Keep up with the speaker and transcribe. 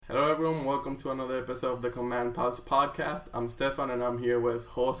everyone? Welcome to another episode of the Command Pals podcast. I'm Stefan and I'm here with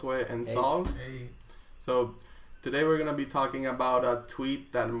Josue and Saul. Hey. So today we're going to be talking about a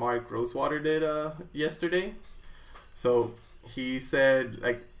tweet that Mark Rosewater did yesterday. So he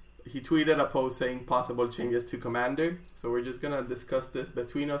said, he tweeted a post saying possible changes to Commander. So we're just going to discuss this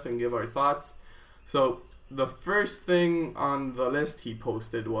between us and give our thoughts. So the first thing on the list he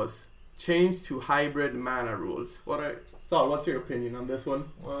posted was change to hybrid mana rules. Saul, what's your opinion on this one?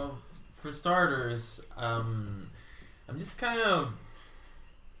 Well, for starters, I'm just kind of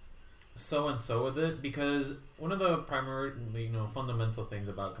so-and-so with it because one of the primary, fundamental things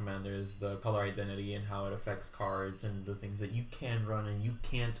about Commander is the color identity and how it affects cards and the things that you can run and you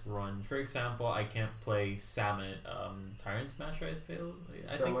can't run. For example, I can't play Samet, Tyrant Smasher, I feel.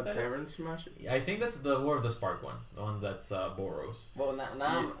 Samet Tyrant Smasher? I think that's the War of the Spark one. The one that's Boros. Well,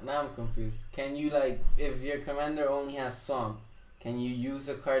 now I'm confused. Can you, if your commander only has Swamp, can you use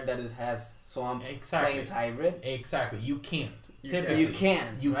a card that has Swamp plays hybrid? Exactly. You can't. You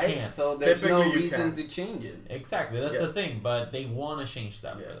can't. So there's no reason to change it. Exactly. That's the thing. But they want to change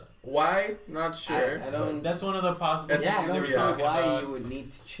that for them. Why? Not sure. I don't. That's one of the possible. I don't see why you would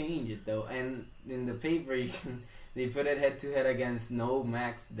need to change it though. And in the paper, they put it head to head against no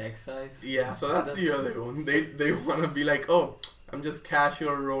max deck size. Yeah. So that's the other one. They want to be like, oh, I'm just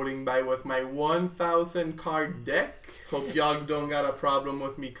casual rolling by with my 1,000 card deck. Hope y'all don't got a problem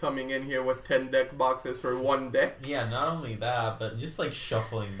with me coming in here with 10 deck boxes for one deck. Yeah, not only that, but just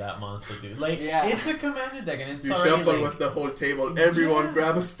shuffling that monster, dude. It's a commander deck, and it's you already shuffle with the whole table. Everyone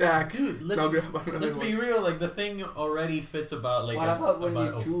grab a stack. Dude, let's be real. The thing already fits about what about when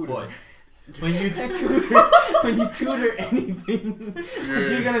you tutor? When you when you tutor anything, what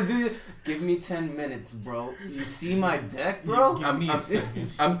you gonna do? Give me 10 minutes, bro. You see my deck, bro?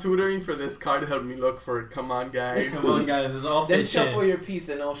 I'm tutoring for this card. Help me look for it. Come on, guys. Come on, guys. It's all then shuffle your piece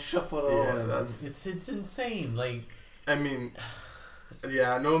and I'll shuffle it all. It's insane. I mean,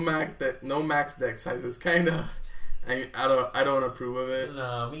 yeah, no max deck size is kind of. I don't approve of it.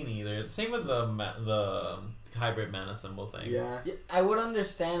 No, me neither. Same with the hybrid mana symbol thing. Yeah, I would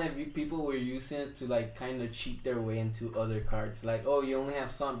understand if people were using it to kind of cheat their way into other cards. You only have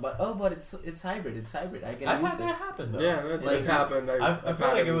Sun, but it's hybrid. It's hybrid. I can use it. That happened though. Yeah, it's happened. I feel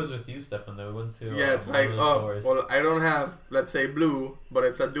like it was with you, Stefan. Though we went to it's well, I don't have, let's say, blue, but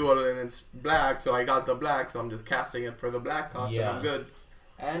it's a dual and it's black, so I got the black, so I'm just casting it for the black cost and I'm good.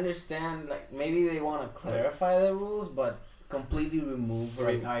 I understand, maybe they want to clarify the rules, but completely remove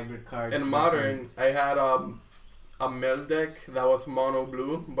hybrid cards. In Modern, I had a mill deck that was mono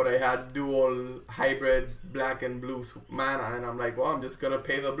blue, but I had dual hybrid black and blue mana, and I'm like, well, I'm just gonna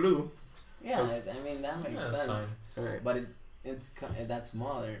pay the blue. Yeah, I mean that makes sense. Right. But that's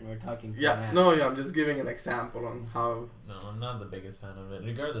Modern. We're talking. I'm just giving an example on how. No, I'm not the biggest fan of it.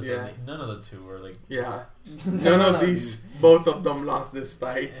 Regardless, none of the two were Yeah, none of these. Both of them lost this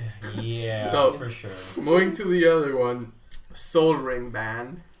fight. Yeah, so, for sure. Moving to the other one, Soul Ring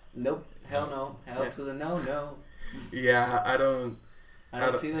ban. Nope. Hell no. Hell to the no. Yeah, I don't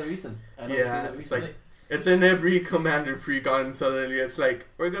see the reason. I don't see the reason. It's in every Commander precon. Suddenly, it's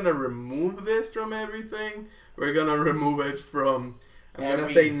we're gonna remove this from everything. We're gonna remove it from, I'm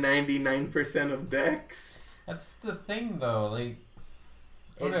gonna say 99% of decks. That's the thing, though.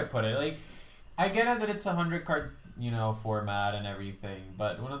 How do I put it? I get it that it's a 100 card, format and everything,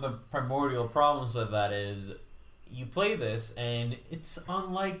 but one of the primordial problems with that is you play this and it's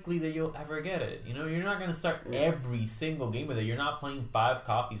unlikely that you'll ever get it. You're not gonna start every single game with it. You're not playing 5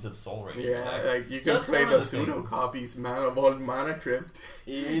 copies of Soul Ring. Yeah, you can play the pseudo copies, man, of old Mana Crypt.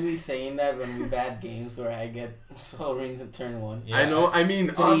 You're really saying that when we've had games where I get Soul Rings in turn 1? Yeah. I know. I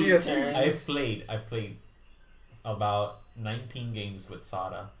mean, obviously, I've played about 19 games with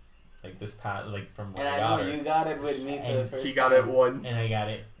Sada. This past, from when I got her. And I know you got it with me for the first time. He got it once. And I got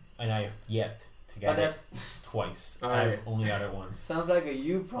it, and I have yet to get it twice. I've only got it once. Sounds like a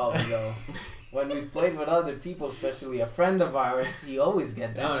you problem, though. When we played with other people, especially a friend of ours, he always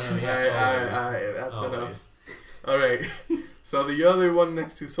get that too. That's enough. Alright. So the other one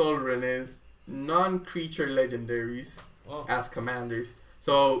next to Soul Ring is non-creature legendaries as commanders.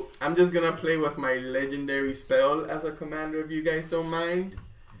 So I'm just gonna play with my legendary spell as a commander if you guys don't mind.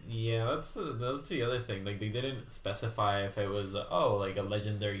 Yeah, that's the other thing. They didn't specify if it was a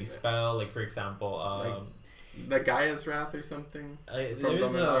legendary spell. For example, the Gaia's Wrath or something from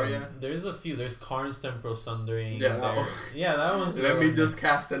Dominaria. There's a few. There's Karn's Temporal Sundering. Yeah, that one. Yeah, that one's. Let me just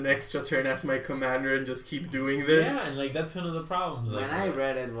cast an extra turn as my commander and just keep doing this. Yeah, and that's one of the problems. When I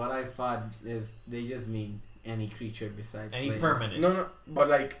read it, what I thought is they just mean any creature besides any permanent. No,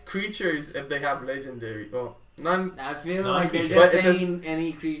 but creatures if they have legendary. Well, None. I feel Non- like they're But just it says- saying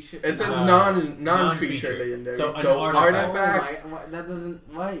any creature. It says No. non-creature Non-creature. legendary. So So, an artifacts. Oh my, that doesn't.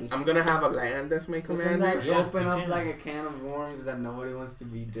 Why? I'm gonna have a land as my Doesn't commander. that Yeah, open you up can. like a can of worms that nobody wants to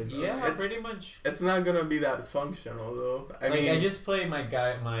be dipped? Yeah, It's- pretty much. It's not gonna be that functional though. I Like, mean, I just play my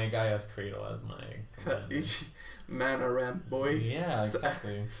Gaia's Cradle as my commander. mana ramp boy. Yeah,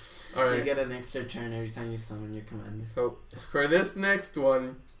 exactly. All You right. get an extra turn every time you summon your commander. So for this next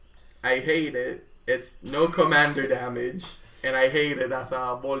one, I hate it. It's no commander damage, and I hate it as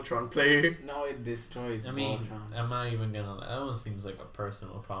a Voltron player. No, it destroys I mean, Voltron. I'm not even gonna. That one seems like a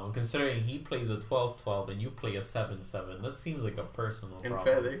personal problem. Considering he plays a 12/12 and you play a 7/7, that seems like a personal And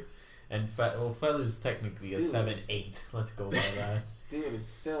problem. feather. And Feather's technically a Dude. 7/8. Let's go by that. Dude, it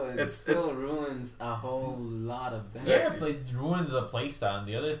It's- still ruins a whole lot of them. Yeah, but it ruins the playstyle. And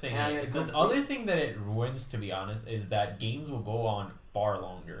the other thing, And it the complete- other thing that it ruins, to be honest, is that games will go on far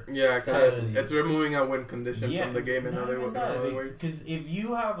longer. Yeah, So- cause it's removing a win condition Yeah, from the game. In not other even that, words. because if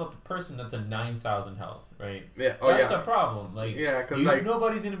you have a person that's a 9,000 health, right? Yeah. Oh That's yeah. a problem. Like, Yeah, cause like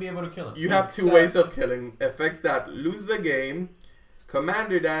nobody's gonna be able to kill him. you have two ways of killing: effects that lose the game,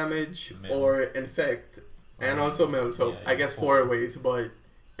 commander damage, Mill. or infect, and also mill. So Yeah, I guess four. 4 ways. But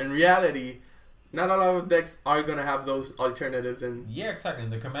in reality, not a lot of decks are gonna have those alternatives. And Yeah, exactly.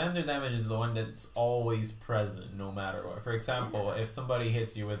 And the commander damage is the one that's always present, no matter what. For example, if somebody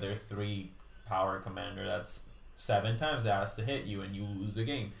hits you with their 3 power commander, that's 7 times it has to hit you, and you lose the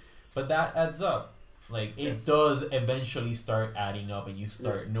game. But that adds up. Like, it does eventually start adding up, and you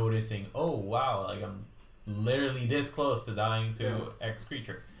start noticing, oh wow, like I'm literally this close to dying to X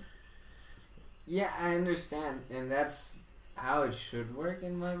creature. Yeah, I understand, and that's how it should work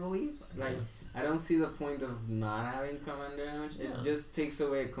in my belief. Like, I don't see the point of not having commander damage. Yeah. It just takes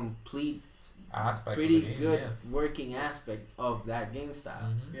away a complete, Aspect pretty of the game, good yeah. working aspect of that game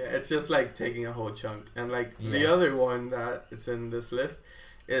style. Mhm. yeah, it's just like taking a whole chunk. And like the Yeah. other one that it's in this list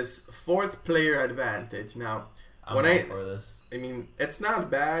is 4th player advantage. Now, I'm When all I- for this. I mean, it's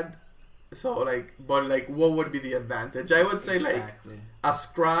not bad. So like, but like, what would be the advantage? I would say like Exactly. a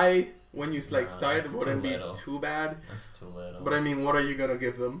scry when you like No, start that's wouldn't too be little. too bad. That's too little. But I mean, what are you gonna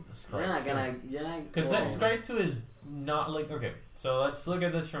give them? You're not gonna. You're not. Because oh, Scry 2 is not like, okay, so let's look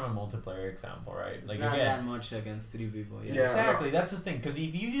at this from a multiplayer example, right? It's Like, not again, that much against 3 people. Yeah. Yeah. exactly, that's the thing. Because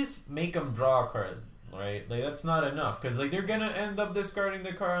if you just make them draw a card, right, like, that's not enough. Because, like, they're going to end up discarding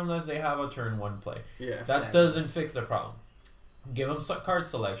the card unless they have a turn 1 play. Yeah. That Exactly. doesn't fix the problem. Give them card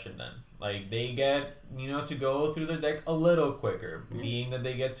selection then. Like, they get, to go through the deck a little quicker, Yeah. being that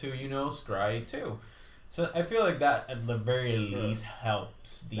they get to, scry 2. So I feel like that at the very least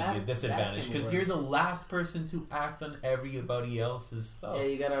helps the That disadvantage, can because work. you're the last person to act on everybody else's stuff. Yeah,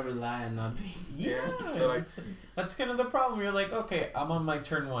 you gotta rely on not being. Yeah, so, like- that's kind of the problem. You're like, okay, I'm on my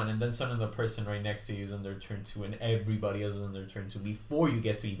turn 1, and then suddenly the person right next to you is on their turn 2, and everybody else is on their turn 2 before you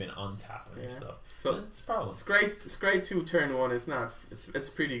get to even untap and Yeah. stuff. So That's a problem. Scry 2 turn 1 is not. It's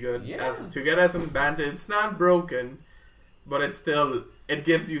pretty good. Yeah. As to get as an advantage, it's not broken, but it's still it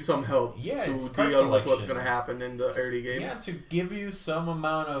gives you some help Yeah, to it's card deal with what's selection. gonna happen in the early game. Yeah, to give you some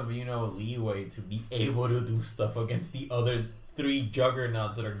amount of, leeway to be able to do stuff against the other 3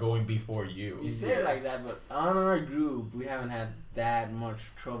 juggernauts that are going before you. You say it like that, but on our group, we haven't had that much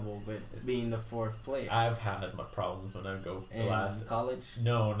trouble with being the 4th player. I've had my problems when I go the In last. college.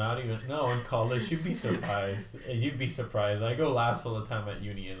 No, not even. No, in college, you'd be surprised. You'd be surprised. I go last all the time at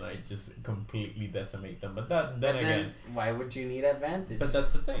uni, and I just completely decimate them. But then But again, why would you need advantage? but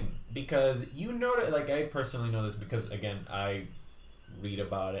that's the thing, because that. Like, I personally know this because, again, I read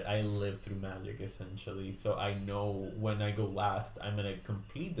about it. I live through Magic essentially, so I know when I go last, I'm in a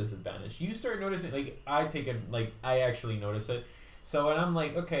complete disadvantage. You start noticing, like, I actually notice it. So when I'm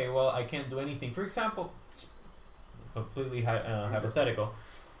like, okay, well, I can't do anything. For example, completely hypothetical.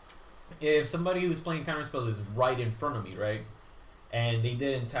 If somebody who's playing counter spells is right in front of me, right, and they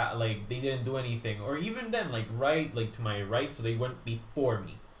didn't they didn't do anything, or even then, right to my right, so they went before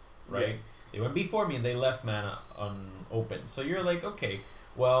me, right? Yeah. They went before me and they left mana unopened. So you're like, okay,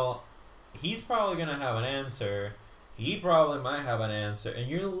 well, he's probably gonna have an answer. He probably might have an answer, and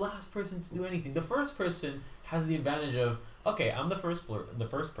you're the last person to do anything. The first person has the advantage of, okay, I'm the first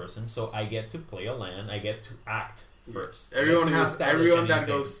person, so I get to play a land. I get to act first. I get Everyone to has establish everyone that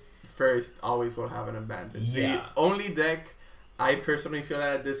anything. goes first always will have an advantage. Yeah. The only deck I personally feel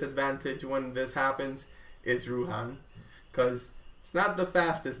at a disadvantage when this happens is Ruhan, because it's not the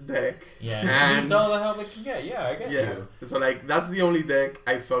fastest deck. Yeah, and it's all the help it can get. Yeah, I get yeah. you. So like that's the only deck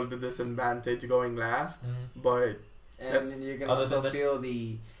I felt the disadvantage going last, Mhm. but and that's- then you can other also than that- feel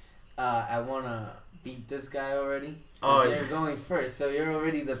the, I wanna beat this guy already. Oh, You're going first, so you're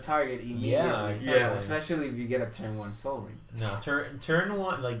already the target immediately. Yeah, exactly. Yeah. Especially if you get a turn 1 Soul Ring. No, turn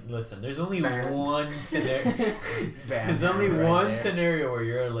one. Like, listen, there's only Banned. one scenario. Bam, There's only right one there. scenario where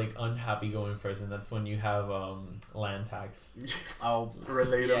you're like unhappy going first, and that's when you have land tax. Oh,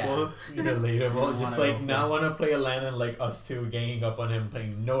 Relatable. Relatable. You Just wanna like go not first. want to play a land and like us two ganging up on him,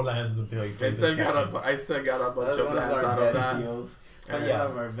 playing no lands until he I plays the still second. got a bunch That's of one of lands our out of best that. deals. But Uh, yeah.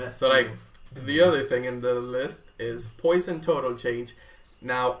 One of our best So, like, deals. The other thing in the list is poison total change.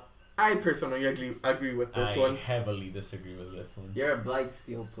 Now, I personally agree with this I one. heavily disagree with this one. You're a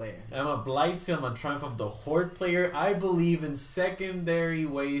Blightsteel player. I'm a Blightsteel, I'm a Triumph of the Horde player. I believe in secondary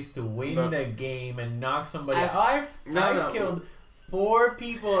ways to win No. the game and knock somebody I- out. I No. killed 4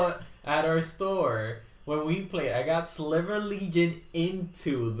 people at our store when we played. I got Sliver Legion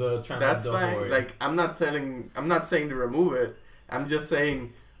into the Triumph That's of the fine. Horde. Like, I'm not saying to remove it. I'm just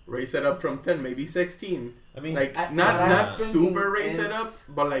saying raise it up from 10, maybe 16. I mean, Like, what not I'm thinking super raise it up, is-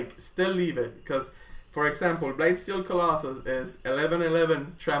 but like still leave it. Because, for example, Blightsteel Colossus is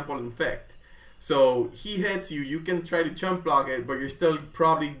 11/11 Trample Infect. So he hits you, you can try to jump block it, but you're still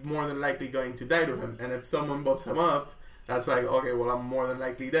probably more than likely going to die to him. And if someone buffs him up, that's like, okay, well, I'm more than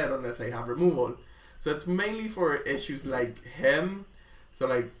likely dead unless I have removal. So it's mainly for issues like him. So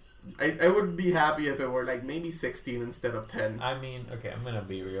like, I would be happy if it were like maybe 16 instead of 10. I mean, okay, I'm gonna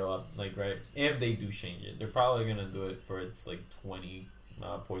be real. Like, right, if they do change it, they're probably gonna do it for its like 20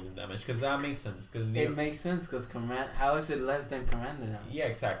 poison damage, because that makes sense. Because It makes sense because how is it less than commander damage? yeah,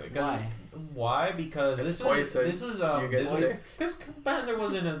 exactly. 'Cause Why? Why? Because It's this was poison. You get sick. because Commander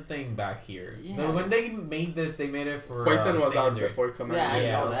wasn't a thing back here. Yeah. When they made this, they made it for Poison was out standard. before Commander. Yeah, I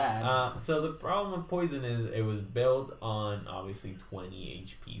Yeah. know that. So the problem with Poison is it was built on obviously 20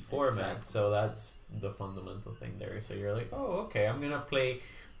 HP format. Exactly. So that's the fundamental thing there. So you're like, oh, okay, I'm gonna play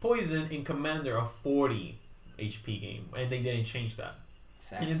Poison in Commander a 40 HP game, and they didn't change that.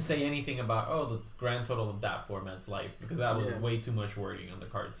 They Exactly. didn't say anything about the grand total of that format's life, because that was Yeah. way too much wording on the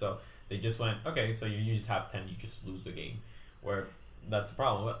card. So they just went, okay, so you just have 10, you just lose the game. Where that's a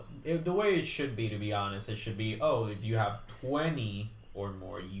problem. The way it should be, to be honest, it should be, if you have 20 or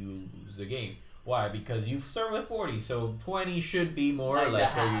more, you lose the game. Why? Because you start with 40, so 20 should be more Like or the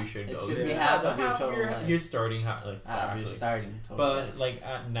less where you half. should It go. should be half of your half total life. You're starting like You're exactly. starting. Total But life.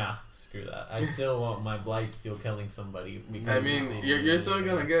 like, nah, screw that. I still want my Blight still killing somebody. Because I mean, they you're didn't still do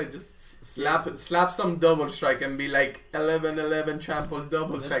gonna it. get just slap some double strike and be like 11/11 trample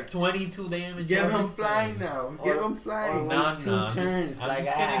double That's strike. 22 damage. Give him every flying turn. now. Or- Give him or flying. wait Nah, 2 I'm just- turns, I'm like just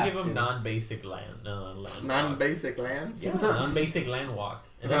I gonna have give him to. non-basic land. Non-basic lands. Yeah, non-basic land walk.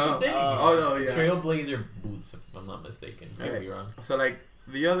 And that's No. the thing. Oh no, yeah. Trailblazer boots, if I'm not mistaken. Could be wrong. So like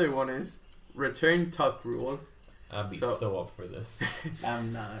the other one is return tuck rule. I'd be So- so up for this.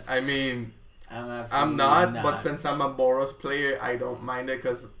 I'm not. I mean, I'm absolutely I'm not, but since I'm a Boros player, I don't mind it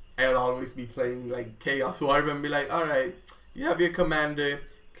because I'll always be playing like Chaos Warp and be like, all right, you have your commander,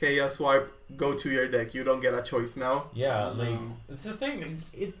 Chaos Warp, go to your deck. You don't get a choice now. Yeah, like No. it's the thing.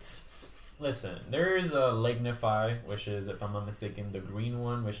 Listen, there is a Lignify, which is, if I'm not mistaken, the green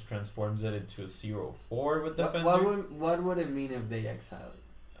one, which transforms it into a 0/4 with defender. What would it mean if they exile it?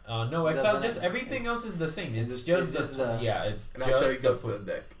 No, exile. Doesn't Just it- everything else is the same. It's It's just just the the- it's It actually just goes the to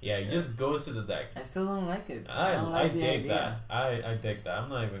the deck. yeah. It Yeah. just goes to the deck. I still don't like it. I don't like the dig idea. that. I dig that. I'm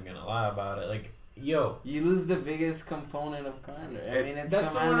not even gonna lie about it. Like, yo, You lose the biggest component of commander. I mean, it's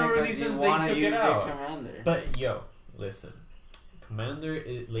That's one of the commander because reasons you they want to took it use your out. commander. but yo, listen, Commander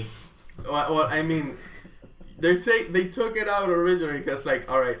is like Well, I mean, they took it out originally because like,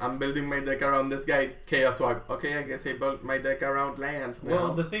 all right, I'm building my deck around this guy, Chaos Warp. Okay, I guess I built my deck around lands now.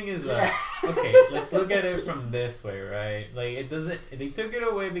 well, the thing is, okay, let's look at it from this way, right? Like, it doesn't. They took it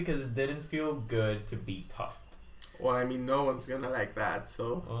away because it didn't feel good to be tough. Well, I mean, no one's gonna like that.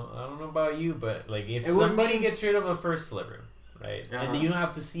 So Well, I don't know about you, but like, if It would somebody mean- gets rid of a first sliver, right, Uh-huh. and you don't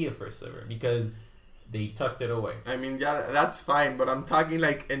have to see a first sliver because they tucked it away. I mean, yeah, that's fine. But I'm talking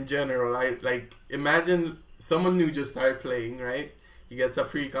like in general. Like imagine someone new just started playing, right? He gets a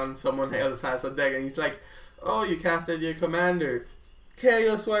precon, someone else has a deck, and he's like, "Oh, you casted your commander,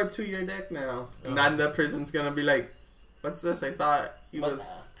 Chaos Warp to your deck now." And then the person's gonna be like, "What's this? I thought he But, was."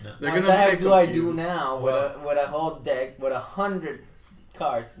 No. They're what gonna the be heck like do I do confused. now with a whole deck with 100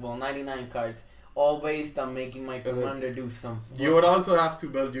 cards? Well, 99 cards, all based on making my commander do something. You would also have to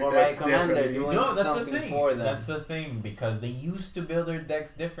build your Or decks my commander differently. doing- No, that's the something thing. for them. That's the thing, because they used to build their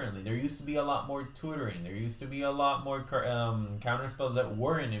decks differently. There used to be a lot more tutoring. There used to be a lot more counter spells that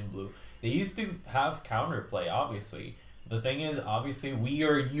weren't in blue. They used to have counterplay, obviously, the thing is, obviously, we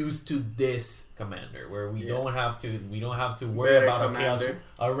are used to this commander where we don't have to worry Better about commander.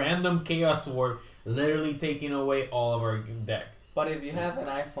 a random chaos war literally taking away all of our deck. But if you have an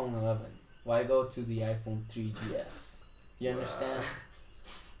iPhone 11, why go to the iPhone 3GS? You understand?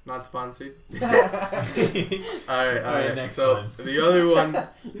 Not sponsored. Alright, Alright. next So one. the other one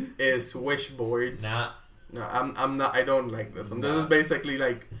is wish boards. Nah. No, I'm not. I don't like this one. This Nah. is basically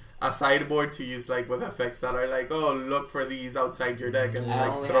like a sideboard to use like with effects that are like, oh, look for these outside your deck and I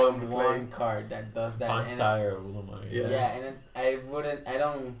like only throw have them to one play. card that does that. and Bonsai or Ulamai. Yeah. yeah, and I wouldn't. I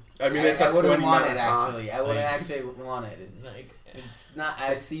don't. I mean, it's I a wouldn't 20 want mana it cost. actually. I wouldn't Like- actually want it. Like, It's not.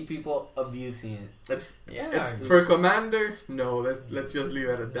 I see people abusing it. It's yeah. it's for commander. No, let's just leave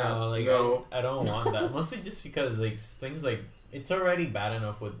it at that. No, like no. I don't want that. Mostly just because like things like it's already bad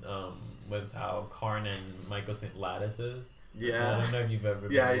enough with how Karn and Michael St. Lattice is. I Yeah. don't know if you've ever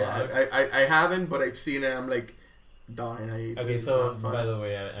Yeah, been yeah. logged. I haven't, but I've seen it. I'm like, darn, I hate Okay, this. so It's not by fun. the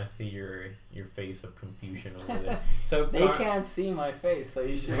way, I see your face of confusion over there. So They Karn- can't see my face, so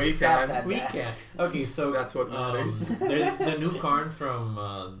you should We stop can. that. We can. Okay, so That's what matters. There's the new Karn from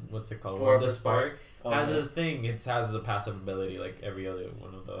what's it called? War of the the Spark. Oh, Has yeah. a thing. It has a passive ability like every other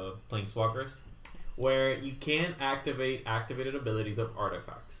one of the planeswalkers, where you can activate activated abilities of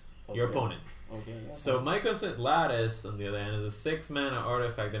artifacts. Your Okay. opponents. Okay. Yeah. So Michael St. Lattice, on the other hand, is a 6-mana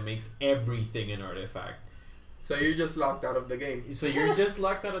artifact that makes everything an artifact. So you're just locked out of the game. So you're just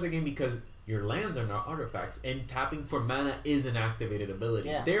locked out of the game because your lands are not artifacts, and tapping for mana is an activated ability.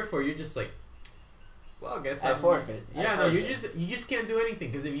 Yeah. Therefore, you're just like, well, I guess I I'm- forfeit. I Yeah, no, forfeit. you just can't do anything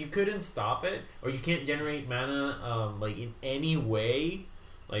because if you couldn't stop it or you can't generate mana, like in any way,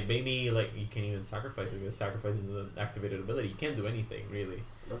 like maybe like you can't even sacrifice it because sacrifice is an activated ability. You can't do anything really.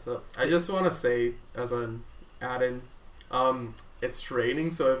 That's up. I just want to say as an add-in, it's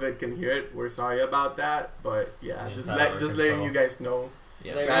raining, so if it can hear it, we're sorry about that. But yeah, Yeah, just it's out of our just letting control. you guys know.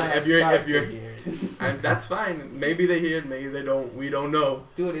 Yeah. They're That gonna if you're- start if you're- to hear it. And that's fine. Maybe they hear it, maybe they don't. We don't know.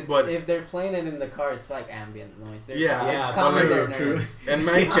 Dude, it's But- if they're playing it in the car, it's like ambient noise. Yeah, it's yeah, calming true, their true. nerves. In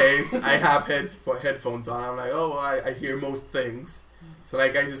my case, I have headphones on. I'm like, oh, I hear most things. So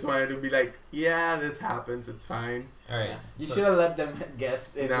like, I just wanted to be like, yeah, this happens. It's fine. All right. You so- should have let them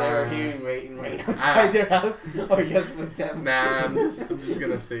guess if they were Nah. hearing rain outside their house or just with them. Nah, I'm just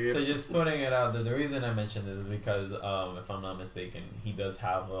gonna say it. So just putting it out there, the reason I mentioned this is because, if I'm not mistaken, he does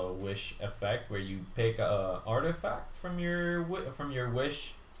have a wish effect where you pick a artifact from your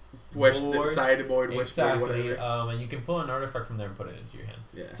wish Wish board. sideboard, wish board, Exactly, whatever. and you can pull an artifact from there and put it into your hand.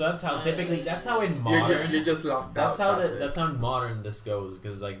 Yeah. So that's how that's how in You're, modern you're just locked that's out. how That's that's how in modern this goes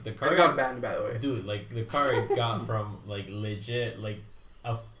because like the it. card I got banned, by the way. dude like the card got from like legit like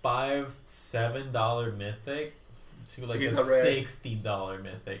a $5-7 mythic to like He's a a red. $60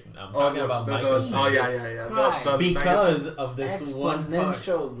 mythic. I'm talking about the, Michael oh yeah, Cis. yeah, yeah. Right. Because of this one card.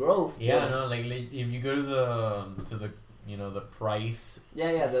 Exponential growth. Yeah, boy. no, like if you go to the the price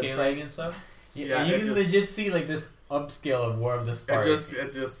Yeah, the scaling price. and stuff, Yeah, you it can just- legit see like this upscale of War of the Spark. It just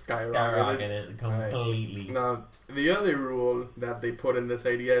skyrocketed. skyrocketed completely. Now, the other rule that they put in this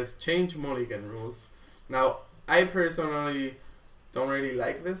idea is change mulligan rules. Now, I personally don't really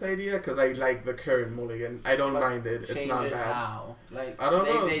like this idea because I like the current mulligan. I don't But mind it. It's Change not it bad. how? Like I don't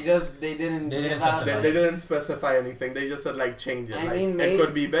know. They didn't. They didn't give out- specify. They didn't specify anything. They just said like change it. I Like, mean, it maybe-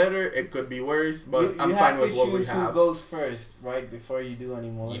 could be better. It could be worse. But you I'm have fine to with what we choose who have. goes first, right, before you do any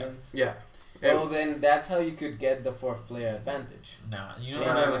mulligans. Yeah. Well, then that's how you could get the fourth player advantage. Nah, you know Change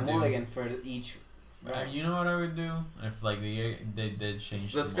what I a would do. mulligan for each. You know what I would do if like they did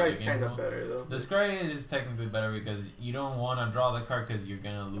change This the guy's mulligan kind rule? of better though. The scry is technically better because you don't want to draw the card because you're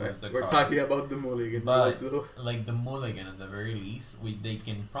gonna lose the We're card. talking about the mulligan But- rules, though. Like the mulligan at the very least, what they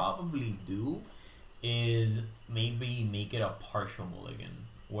can probably do is maybe make it a partial mulligan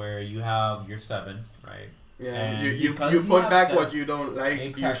where you have your 7, right? Yeah, And you because you you put have back set- what you don't like. You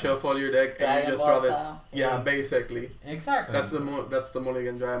Exactly. shuffle your deck and Dragon you just Ball draw the. style. Yeah, Ex- basically. Exactly. That's the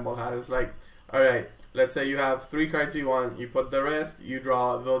mulligan Dragon Ball has. It's like, all right, let's say you have 3 cards you want. You put the rest. You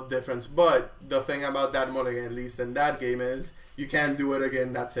draw the difference. But the thing about that mulligan, at least in that game, is you can't do it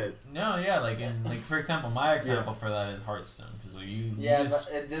again. That's it. No, yeah, like for example, my example for that is Hearthstone. So you Yeah, just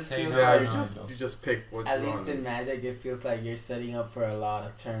but it just take feels No, Yeah, like. you no, just no. you just pick what At you least want. in Magic, it feels like you're setting up for a lot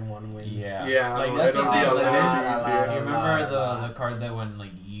of turn 1 wins. Yeah. Yeah, Like, no, that's it'll the be thing, a like, lot it's- easier. you remember lot. the card that when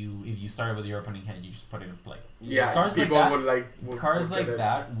like if you started with your opening hand, you just put it in play. Yeah, Cards like people that- would like Cards would like get it.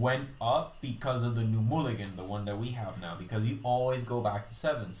 that went up because of the new mulligan, the one that we have now, because you always go back to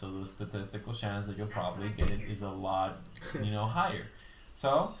 7, so the statistical chance that you'll probably get it is a lot, higher.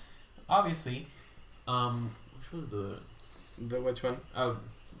 So, obviously, which was the The which one? oh,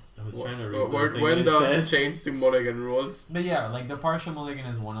 I was trying to read when the change to mulligan rules. But yeah, like the partial mulligan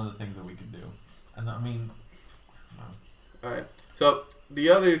is one of the things that we could do. And I mean, alright. So the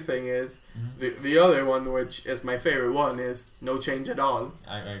other thing is, the other one, which is my favorite one, is no change at all.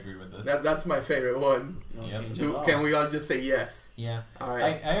 I agree with this. That's my favorite one. No change at all. Can we all just say yes? Yeah.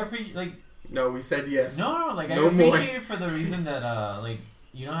 Alright. I appreciate, like... No, we said yes. No, like, no I appreciate more. it for the reason that, like,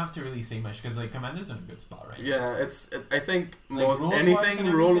 you don't have to really say much, because, like, Commander's in a good spot right now. Yeah, I think like, most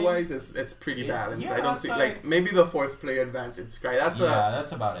anything rule-wise it's pretty balanced. Yeah, I don't see, like, maybe the 4th player advantage, right? That's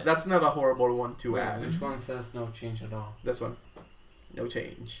about it. That's not a horrible one to add. Which one says no change at all? This one. No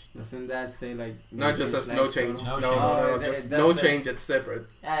change. Doesn't that say, like... No, it just says no change. No, just no change, it's separate.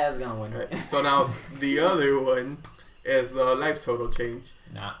 Yeah, that's gonna win. Right. So now, the other one is the life total change.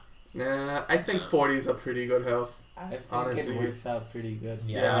 Nah. I think 40 is a pretty good health. I think honestly, it works out pretty good.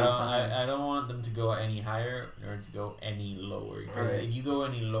 Yeah, I don't want them to go any higher or to go any lower. Because if you go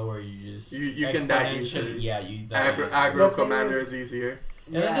any lower, you just you can die easily. Yeah, you die. Aggro commander is easier.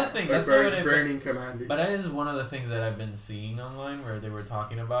 Yeah, that's the thing. That's burning commanders. But that is one of the things that I've been seeing online where they were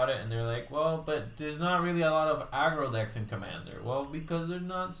talking about it, and they're like, "Well, but there's not really a lot of aggro decks in Commander." Well, because they're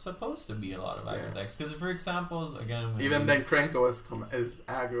not supposed to be a lot of aggro decks. Because for examples, again, even then, Krenko is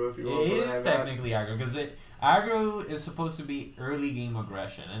aggro if you will. It is technically aggro because aggro is supposed to be early game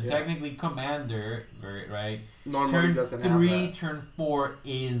aggression, and technically Commander, right? Normally turn doesn't have 3, that. turn 4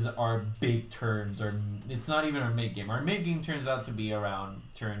 is our big turns, or it's not even our mid game. Our mid game turns out to be around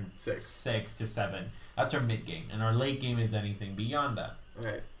turn 6 to 7. That's our mid game, and our late game is anything beyond that.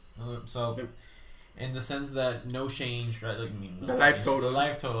 Right. So, in the sense that no change, right? Like, the life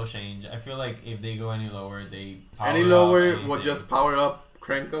total change. I feel like if they go any lower, they will just power up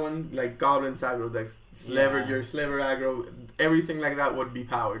Krenko and like Goblins aggro decks, your Sliver aggro, everything like that would be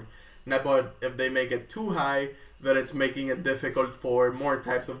powered. Now, but if they make it too high, then it's making it difficult for more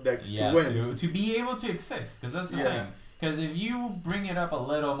types of decks to win. To be able to exist, because that's the thing. Because if you bring it up a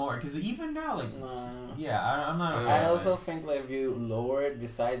little more, because even now, like, I'm not. I also think like if you lower it,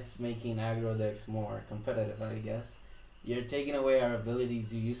 besides making aggro decks more competitive, I guess, you're taking away our ability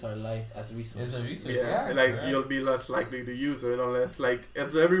to use our life as a resource. As a resource, you'll be less likely to use it unless, like,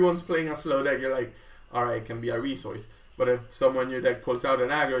 if everyone's playing a slow deck, you're like, alright, it can be a resource. But if someone in your deck pulls out an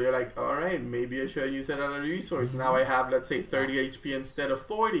aggro, you're like, alright, maybe I should use it as a resource. Now I have, let's say, 30 HP instead of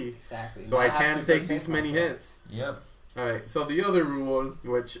 40. Exactly. So I can't take these many hits. Yep. Alright, so the other rule,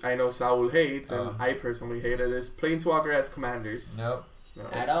 which I know Saul hates, and I personally hate it, is Planeswalker as commanders. Nope. No,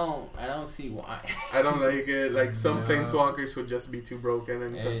 I don't see why. I don't like it. Like, some Planeswalkers would just be too broken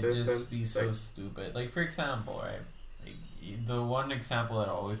and consistent. It'd just be so stupid. Like, for example, right? Like, the one example that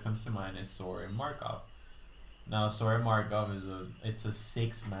always comes to mind is Sorin Markov. Now, Sorin Markov it's a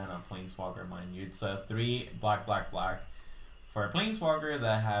 6 mana Planeswalker, mind you. It's a 3 black for a Planeswalker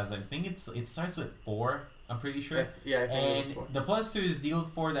that has, I think it starts with 4. I'm pretty sure. I think and the +2 is deal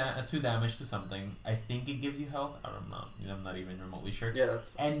 2 damage to something. I think it gives you health. I don't know. I'm not even remotely sure. Yeah,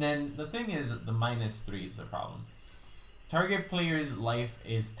 that's. And then the thing is, the -3 is the problem. Target player's life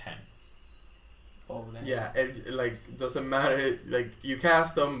is 10. Oh, yeah, it like doesn't matter. Like, you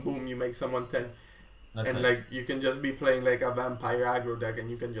cast them, boom, you make someone 10. That's and like you can just be playing like a vampire aggro deck, and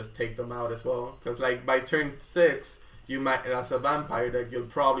you can just take them out as well. Because like by turn 6, you might, as a vampire deck,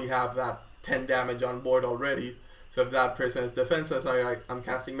 you'll probably have that 10 damage on board already. So if that person is defenseless, I'm like, I'm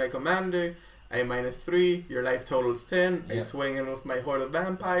casting my commander, I -3, your life total's 10, I swing in with my horde of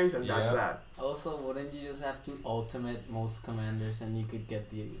vampires, and that's that. Also, wouldn't you just have to ultimate most commanders and you could get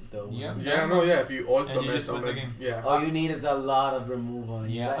the if you ultimate them, all you need is a lot of removal.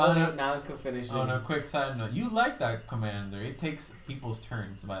 Yeah. Now I could finish it. On a quick side note, you like that commander. It takes people's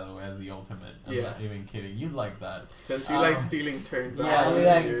turns, by the way, as the ultimate. I'm not even kidding. You like that. Since you like stealing turns. Yeah, we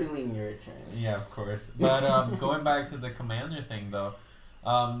like stealing your turns. Yeah, of course. But going back to the commander thing, though,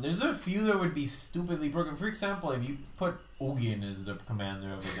 there's a few that would be stupidly broken. For example, if you put Ugin as the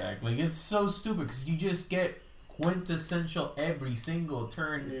commander of the deck, like, it's so stupid because you just get quintessential every single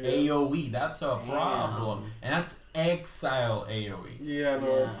turn AoE. That's a problem, and that's exile AoE. Yeah,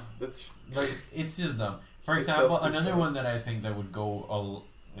 no, that's like, it's just dumb. For example, another one that I think that would go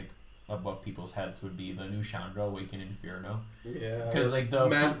above people's heads would be the new Chandra, Awaken Inferno. Yeah. Because like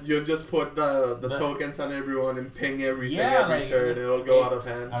you'll just put the tokens on everyone and ping everything every turn. It'll go out of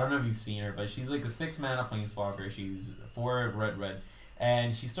hand. I don't know if you've seen her, but she's like a 6 mana Planeswalker. She's 4 red,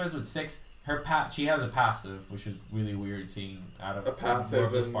 and she starts with 6 She has a passive, which is really weird seeing out of A passive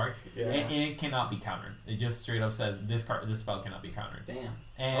Warp's and- Spark. Yeah. And it cannot be countered. It just straight up says this spell cannot be countered. Damn.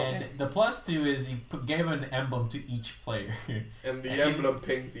 And Okay. the plus 2 is you gave an emblem to each player, And the and- emblem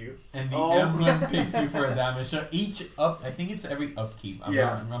pings you. and the Oh. emblem picks you for a damage. So each I think it's every upkeep. I'm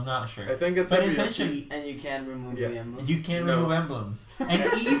not sure. I think it's But every essentially, And you can remove Yeah. the emblem. you can't No. remove emblems. And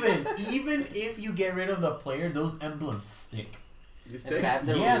even if you get rid of the player, those emblems stick. you Is stay. that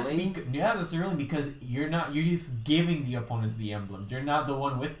the Yes, ruling? that's really because you're just giving the opponents the emblem. You're not the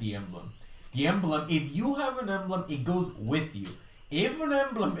one with the emblem. The emblem, if you have an emblem, it goes with you. If an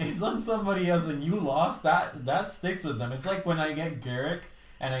emblem is on somebody else and you lost, that sticks with them. It's like when I get Garrick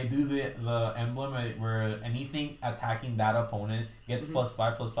and I do the emblem where anything attacking that opponent gets Mhm.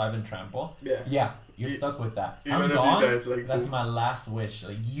 +5/+5 and trample. Yeah. Yeah, you're E- stuck with that. Even I'm if gone. you die, it's like That's boom. my last wish.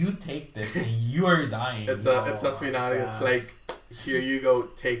 Like you take this and you are dying. It's Oh a my finale. It's God. like, here you go,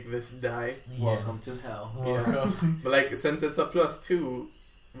 take this die. Yeah. Welcome to hell. Welcome. But like, since it's a +2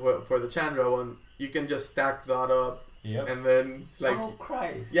 for the Chandra one, you can just stack that up, Yep. and then it's like, oh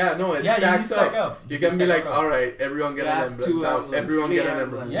Christ. yeah, no, it Yeah, you stacks stack up. up. You can be stack like, up. all right, everyone get You an have emblem. two Now emblems, everyone three get an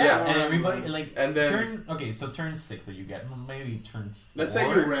emblems. emblem. Yeah, Yeah. and everybody Emblems. like And then- turn 6 that you get maybe turn. Let's say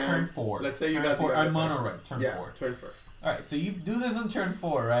 4, you ran- turn 4. let's say you turn got the 4 on artifacts. mono red. Turn Yeah, 4. turn 4. All right, so you do this on turn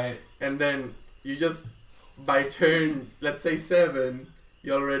 4, right? And then you just, by turn, let's say 7,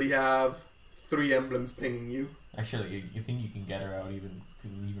 you already have 3 emblems pinging you. Actually, you think you can get her out even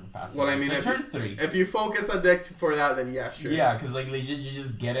faster? Well, I mean, Like, if turn you, 3. if you focus a deck for that, then yeah, sure. Yeah, because like legit, you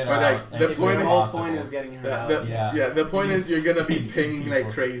just get it But, out. like, as the soon point- as The whole possible. point is getting her The, out. the, Yeah. yeah. The point is you're gonna be Just pinging like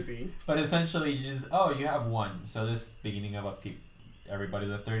people. crazy. But essentially, you just you have 1. So this beginning of upkeep,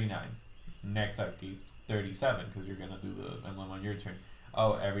 everybody's at 39. Next upkeep, 37, because you're gonna do the emblem on your turn.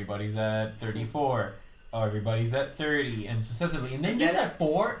 Oh, everybody's at 34. Oh, everybody's at 30, and successively. And then just at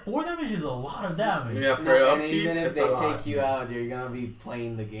 4 damage is a lot of damage. Yeah, No, per and upkeep, even if it's they a take lot. you out, you're gonna be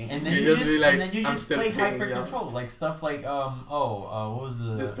playing the game. And then You you just just, be like, and then you I'm just still play pinging hyper you. control, like stuff like what was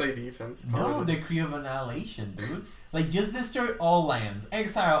the Just play defense. no Decree of Annihilation, dude. Like just destroy all lands,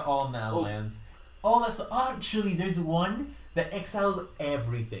 exile all lands. All that's actually there's one that exiles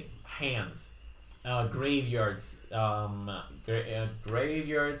everything. Hands, graveyards,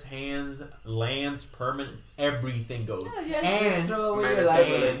 graveyards, hands, lands, permanent, everything goes. Yeah, you have to just And- throw away your Minus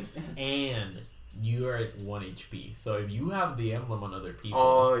libraries. And you are at 1 HP. So if you have the emblem on other people,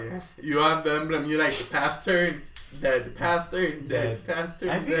 Oh yeah, you have the emblem. You like pass turn, dead, pass turn, dead, pass turn,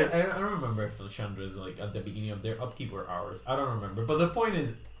 I think dead. I don't remember if the Chandra is like at the beginning of their upkeep or ours. I don't remember. But the point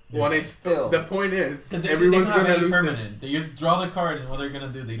is, One it's Still. the point is because everyone's they don't have gonna any lose. permanent. They just draw the card, and what they're gonna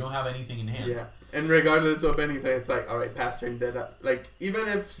do, they don't have anything in hand. Yeah, and regardless of anything, it's like all right, pass turn, dead. Like even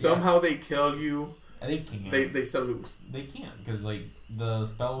if somehow they kill you, They can't. they still lose. They can't because like the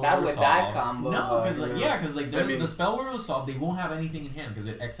spell will Not with that resolve. combo. No, because like yeah. yeah, because like I mean- the spell will resolve. They won't have anything in hand because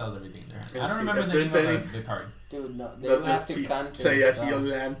it exiles everything in their hand. I Let's don't see, remember if the there's name of any- the card. Dude, no, they They'll will have just to counter. play a stuff. heal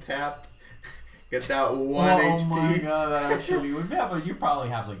land tapped, get that 1 Oh my HP. god, that actually would. Yeah, but you probably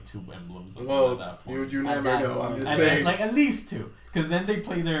have like 2 emblems at that Well, point. you At never that know. I'm point. just And saying. then, like at least 2, because then they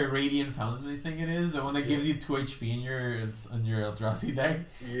play their Radiant Fountain. I think it is the one that gives you 2 HP in your Eldrazi deck.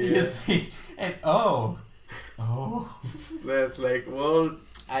 You Yeah, just say, and oh, that's like well.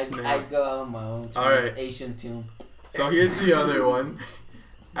 I Snap. go on my own. All right. Asian tune. So here's the other one.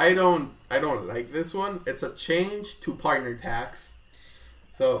 I don't like this one. It's a change to partner tax.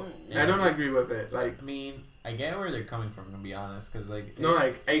 So I don't agree with it. Like I mean, I get where they're coming from, to be honest, because like no,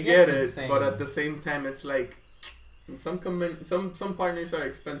 like I it get gets it, insane. but at the same time, it's like some partners are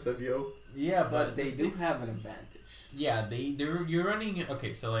expensive, yo. yeah, But they do have an advantage. Yeah, you're running.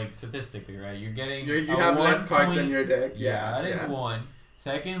 Okay, so like statistically, right? You're getting You a have less 1 cards in point- your deck. Yeah, Yeah, that is yeah. one.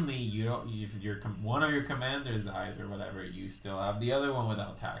 Secondly, you don't. If one of your commanders dies or whatever, you still have the other one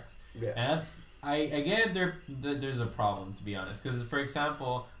without tax. Yeah. And that's I get there's a problem, to be honest, because for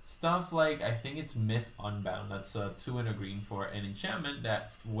example, stuff like I think it's Myth Unbound. That's a 2 and a green for an enchantment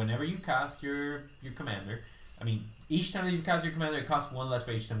that whenever you cast your commander, I mean each time that you cast your commander, it costs 1 less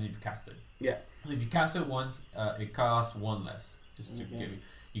for each time that you've cast it. Yeah. If you cast it once, it costs 1 less. Just to Okay. give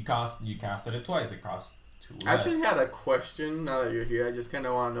you casted it twice, it costs 2 I less. actually had a question. Now that you're here, I just kind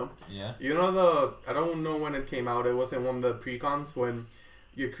of want to know. Yeah. You know I don't know when it came out. It wasn't one of the precons when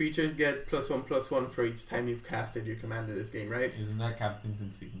your creatures get +1/+1 for each time you've casted your commander this game, right? Isn't that Captain's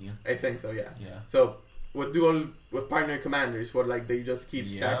Insignia? I think so, yeah. Yeah. So with partner commanders, what like they just keep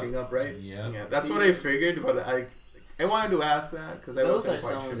Yep. stacking up, right? Yep. Yeah, that's See- what I figured, but I wanted to ask that because I Those are wasn't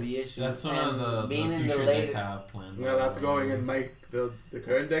quite some sure. of the issues. That's one and of the being in the future later. decks have planned. Yeah, that's going in the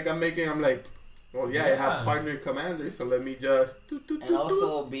current deck I'm making. I'm like, Well, yeah, I have partner commanders, so let me just... And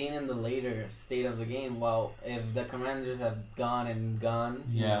also being in the later state of the game, well, if the commanders have gone,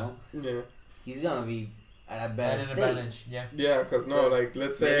 you know, he's gonna be at a better state. Advantage, yeah. Yeah, because like,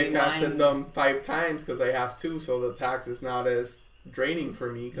 let's say I casted them 5 times because I have 2, so the tax is not as draining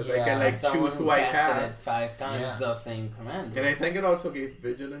for me because I can like choose who I cast. 5 times the same commander. And I think it also gave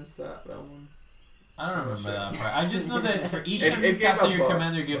vigilance that one. I don't remember that part. I just know that for each time you cast your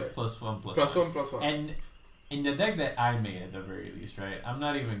commander gives +1/+1. And in the deck that I made at the very least, right? I'm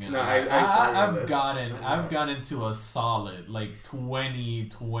not even gonna. No, I've gotten to a solid like 20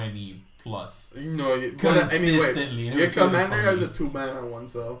 plus. No, but I mean, wait. Your commander has a 2-mana one,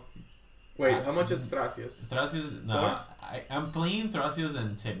 so. Wait, how much is Thrasios? Thrasios, no. I'm playing Thrasios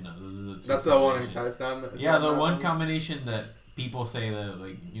and Tibna. Those are the 2. That's the one size. The one combination that people say that,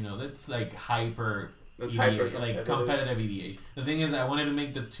 like, you know, that's like hyper competitive EDH. The thing is, I wanted to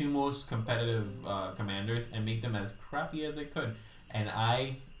make the 2 most competitive commanders and make them as crappy as I could, and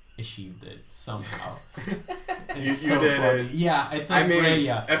I achieved it somehow. you did funny. It. Yeah, it's like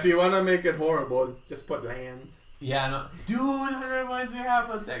if you want to make it horrible, just put lands. Yeah, no. Dude, that reminds me of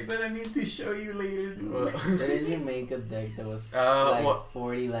a deck that I need to show you later, dude. Didn't you make a deck that was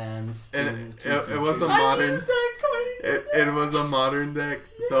 40 lands? And it was a modern... It was a modern deck.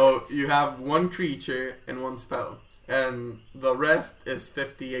 So you have 1 creature and 1 spell. And the rest is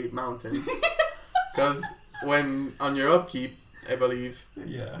 58 mountains. Because when on your upkeep, I believe...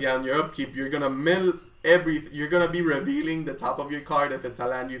 Yeah, on your upkeep, you're going to mill everything. You're going to be revealing the top of your card. If it's a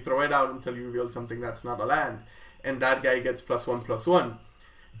land, you throw it out until you reveal something that's not a land. And that guy gets +1/+1.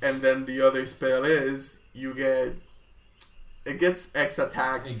 And then the other spell is you get... It gets X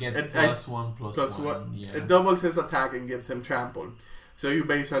attacks. It gets +1/+1. Yeah. It doubles his attack and gives him trample. So you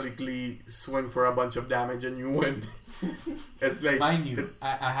basically swing for a bunch of damage and you win. It's like... Mind you,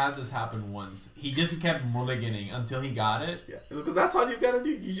 I had this happen once. He just kept mulliganing until he got it. Yeah, because that's all you gotta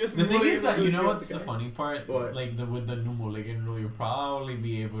do. You just... The thing is that, you know what's the funny part? What? Like, with the new mulligan rule, you'll probably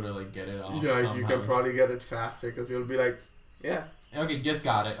be able to, like, get it off. Yeah, somehow. You can probably get it faster because you'll be like, yeah. Okay, just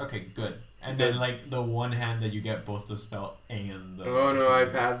got it. Okay, good. And then, like, the one hand that you get both the spell and the... Oh, no,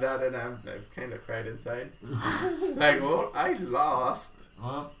 I've had that and I've kind of cried inside. Like, well, I lost.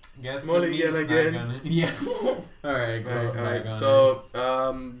 Well, guess mulligan again. Yeah. Alright, go Alright. So,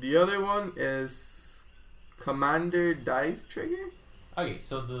 the other one is Commander Dice Trigger? Okay,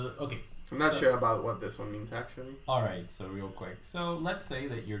 so I'm not sure about what this one means, actually. Alright, so real quick. So, let's say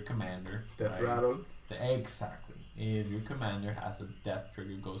that your commander... Death Rattle. Exactly. If your commander has a death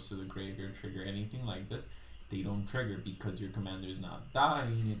trigger, goes to the graveyard trigger, anything like this, they don't trigger because your commander is not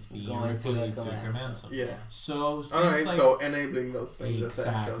dying. It's being replaced to the command zone. Yeah. So alright, like, so enabling those things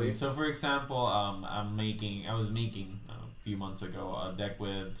exactly. Essentially. So for example, I was making a few months ago a deck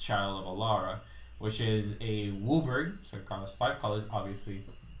with Child of Alara, which is a Wooburg, so it costs 5 colors, obviously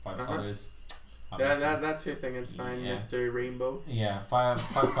 5 colors. That's your thing. It's fine, Mr. Rainbow. Yeah, 5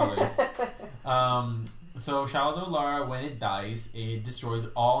 colors. So Child of Alara, when it dies, it destroys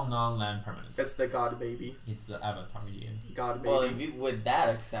all non-land permanents. It's the god baby. It's the avatar, yeah. God baby. Well, with that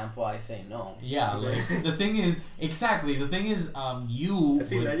example, I say no. Yeah, like the thing is, you. Is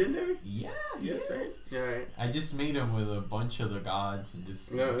he legendary? Yeah, right. Yeah, right. I just made him with a bunch of the gods and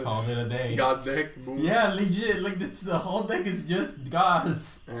just called it a day. God deck, boom. Yeah, legit. Like the whole deck is just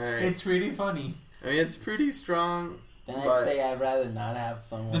gods. Alright. It's really funny. I mean, it's pretty strong. Then I'd say I'd rather not have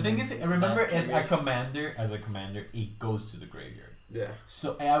someone. The thing is, remember, as a commander, it goes to the graveyard. Yeah.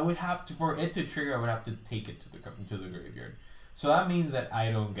 So I would have to, for it to trigger, I would have to take it to the graveyard. So that means that I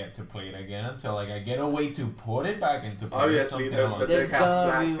don't get to play it again until like I get a way to put it back into play. Obviously, the deck has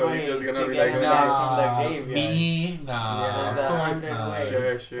black, so he's just gonna be like,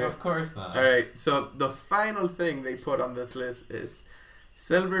 Sure. Of course not. All right. So the final thing they put on this list is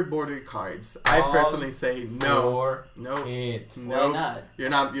silver border cards. I personally say no. No. Why not? You're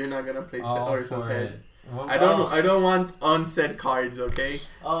not gonna play Orisa's Head. I don't want unsaid cards. Okay.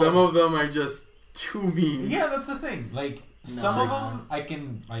 Some of them are just too mean. Yeah, that's the thing. Like some of them, I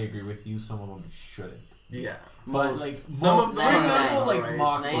agree with you. Some of them shouldn't. Yeah. But like some of them, for example, like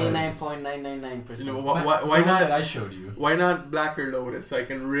 99.999%. Why not? That I showed you. Why not Blacker Lotus? So I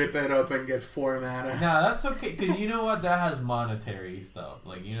can rip it up and get 4 mana. Nah, that's okay. Cause you know what? That has monetary stuff.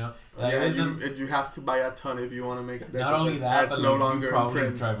 Like you know. Like you have to buy a ton if you want to make a deck. Not only that, but no like, longer you probably in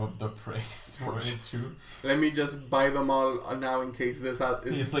print. drive up the price for it too. Let me just buy them all now in case this is.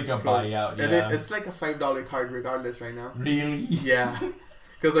 It's like a buyout. Yeah. It's like a $5 card regardless right now. Really? Yeah.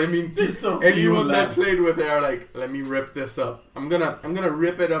 Because I mean, anyone that played with it are like, let me rip this up. I'm gonna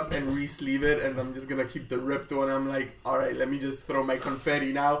rip it up and re-sleeve it, and I'm just gonna keep the ripped one. I'm like, all right, let me just throw my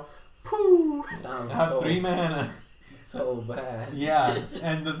confetti now. Pooh! Sounds I have so, 3 mana. so bad. Yeah,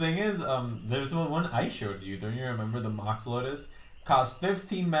 and the thing is, there's one I showed you. Don't you remember the Mox Lotus? Costs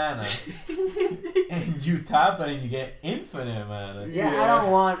 15 mana, and you tap it and you get infinite mana. Yeah, I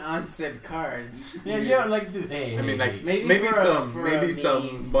don't want unsaid cards. Yeah, like, dude, hey. I mean, like, hey. maybe for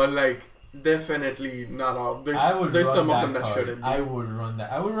some, but like, definitely not all. There's run some of them card. that shouldn't be. I would run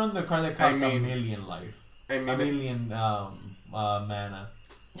that. I would run the card that costs a million life. I mean, a million mana.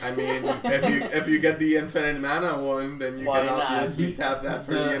 I mean, if you get the infinite mana one, then you can obviously tap that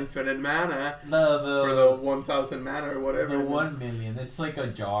for the infinite mana for the 1,000 mana or whatever. The 1 million. It's like a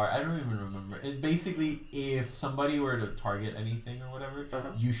jar. I don't even remember. It basically, if somebody were to target anything or whatever,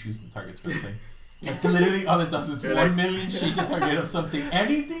 you choose the targets for the thing. That's literally all it does. It's 1 million change a target of something.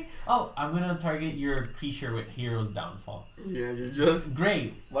 Anything. Oh, I'm gonna target your creature with Hero's Downfall. Yeah, you just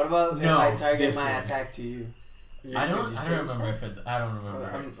great. What about if I target my attack to you? I don't remember if it. I don't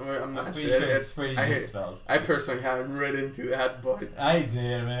remember. I'm not pretty sure. It's pretty good spells. I personally haven't read into that, but I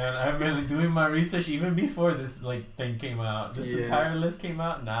did, man. I've been doing my research even before this thing came out. This entire list came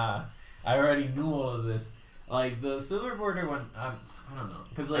out. Nah, I already knew all of this. Like the Silver Border one, I don't know,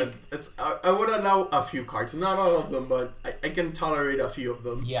 cause like I would allow a few cards, not all of them, but I can tolerate a few of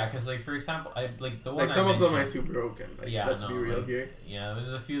them. Yeah, cause like for example, I like the one. Like some of them are too broken. Like, yeah, let's be real here. Yeah,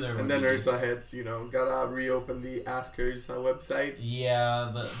 there's a few that. And then Ursa heads, gotta reopen the Askers website. Yeah,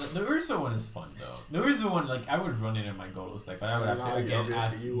 the Ursa one is fun though. The Ursa one, like I would run it in my Golos deck, but I would have to again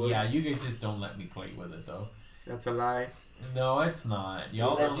ask. You guys just don't let me play with it though. That's a lie. No, it's not.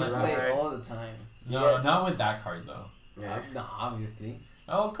 Y'all don't let me play all the time. No, not with that card though. Yeah. No, obviously.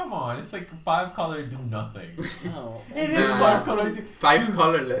 Oh come on! It's like 5 color do nothing. No, it is 5 color. 5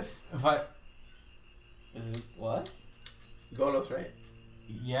 colorless. Is it what? Golos, right?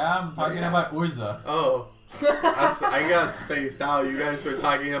 Yeah, I'm talking about Urza. Oh. I got spaced out. You guys were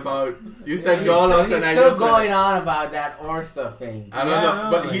talking about. You said Golos, and I just. He's still going on about that Ursa thing. I don't know,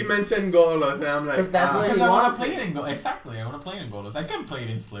 but he mentioned Golos, and I'm like, because that's what he I wants. Want to play it in exactly. I want to play it in Golos. I can play it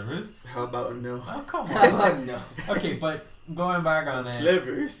in Slivers. How about no? Oh come on. How about no? Okay, but going back on it.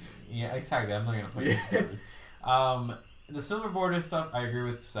 Slivers. Yeah, exactly. I'm not gonna play it in Slivers. The Silver Border stuff, I agree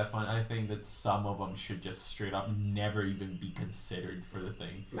with Stefan. I think that some of them should just straight up never even be considered for the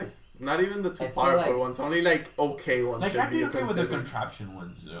thing. Like, not even the too powerful ones, only like okay ones. Like, should I'd be okay considered. with the contraption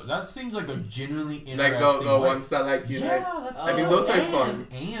ones, though. That seems like a genuinely interesting like the ones that like I mean, those are fun.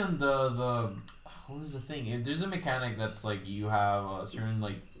 And the what was the thing? If there's a mechanic that's like you have a certain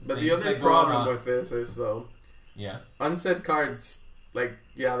like. But the other problem with this is though. Yeah. Unsaid cards, like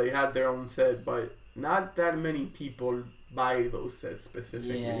they had their own set, but not that many people buy those sets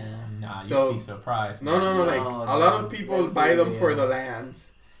specifically. Yeah. Nah, you'd be surprised. No. Like a lot of people buy them for the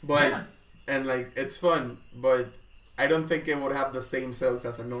lands, but and like it's fun, but I don't think it would have the same sales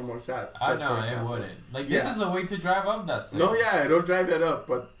as a normal set. No, it wouldn't. Like this is a way to drive up that set. No, it'll drive it up,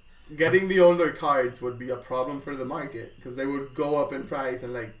 but getting the older cards would be a problem for the market because they would go up in price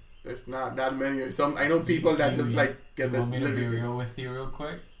and like there's not that many or some. I know people that just like get the. Want me to be real with you real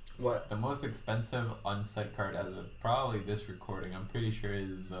quick? What? The most expensive unsaid card as of probably this recording, I'm pretty sure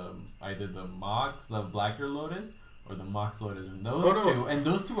is either the Mox, the Blacker Lotus, or the Mox Lotus, and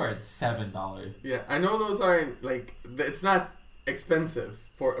those two are at $7. Yeah, I know those aren't like it's not expensive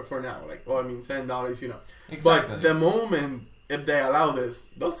for now. Like, well, I mean $7, Exactly. But the moment if they allow this,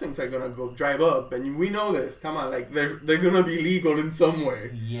 those things are gonna go drive up, and we know this. Come on, like they're gonna be legal in some way.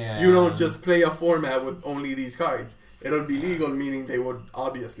 Yeah. You don't just play a format with only these cards. It'll be legal, meaning they would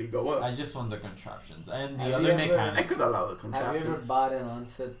obviously go up. I just want the contraptions and the other mechanic. I could allow the contraptions. Have you ever bought an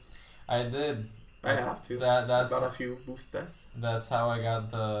unsaid? I did. I have to. That's I bought a few boosters. That's how I got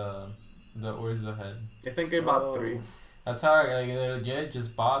the Urza head. I think I bought 3. That's how I legit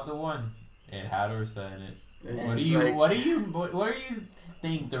just bought the one. It had Ursa in it. What do you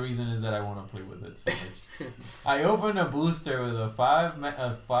think the reason is that I want to play with it so much? I opened a booster with a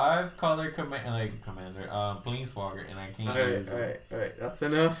 5 color commander, Planeswalker, and I can't use it. Alright, that's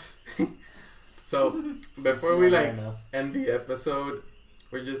enough. So before we end the episode,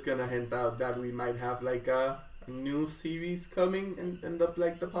 we're just gonna hint out that we might have like a new series coming in the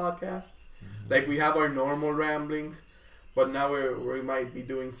podcast. Mm-hmm. Like we have our normal ramblings, but now we might be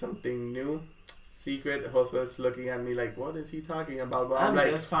doing something new. Secret. Josue's looking at me like, what is he talking about? Well, I'm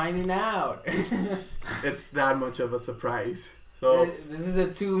just finding out. It's that much of a surprise. So this is a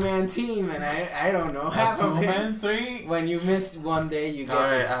 2-man team, and I don't know half of it. 2-man 3. When you miss one day, you get all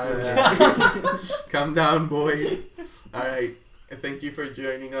right. Calm down, boys. All right. Thank you for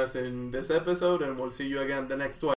joining us in this episode, and we'll see you again the next one.